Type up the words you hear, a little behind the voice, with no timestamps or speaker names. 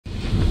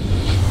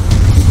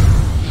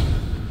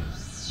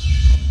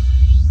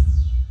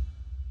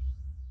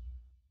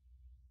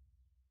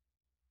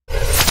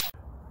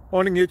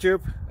Morning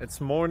YouTube,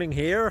 it's morning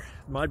here.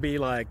 It might be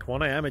like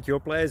 1 a.m. at your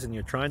place and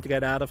you're trying to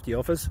get out of the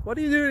office. What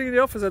are you doing in the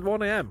office at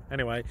 1 a.m?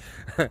 Anyway,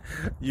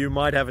 you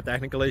might have a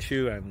technical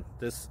issue and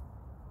this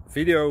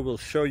video will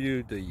show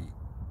you the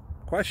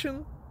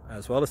question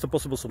as well as the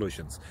possible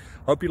solutions.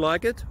 Hope you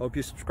like it, hope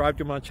you subscribe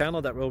to my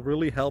channel. That will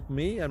really help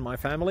me and my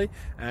family,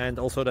 and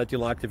also that you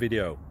like the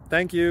video.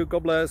 Thank you,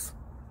 God bless.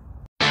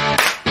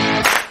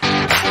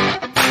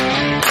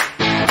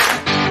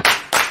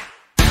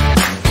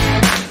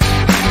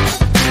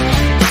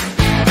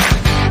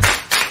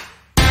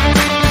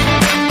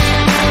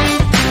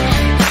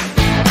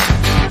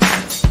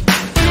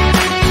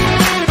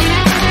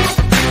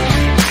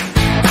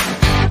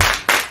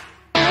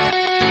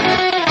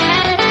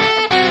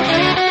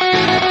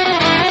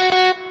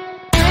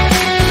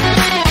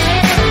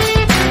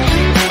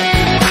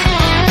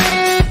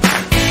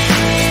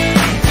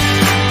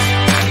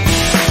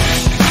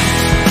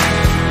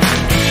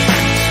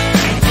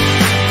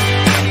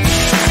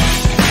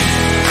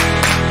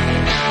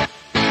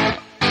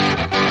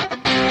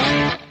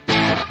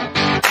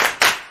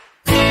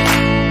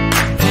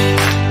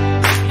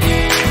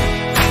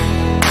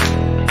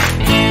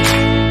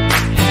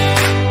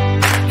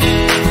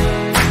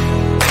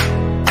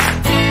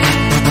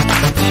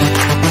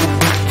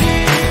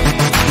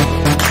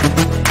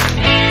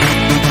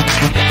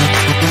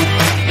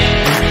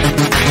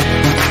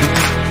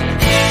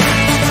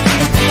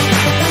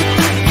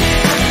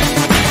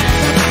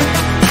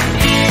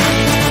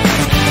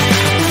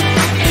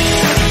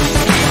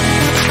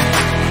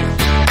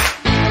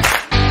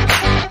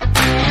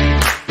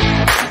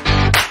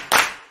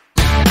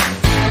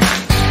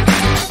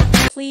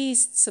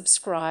 Please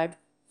subscribe.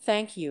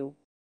 Thank you.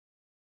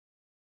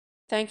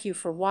 Thank you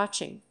for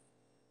watching.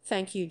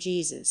 Thank you,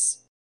 Jesus.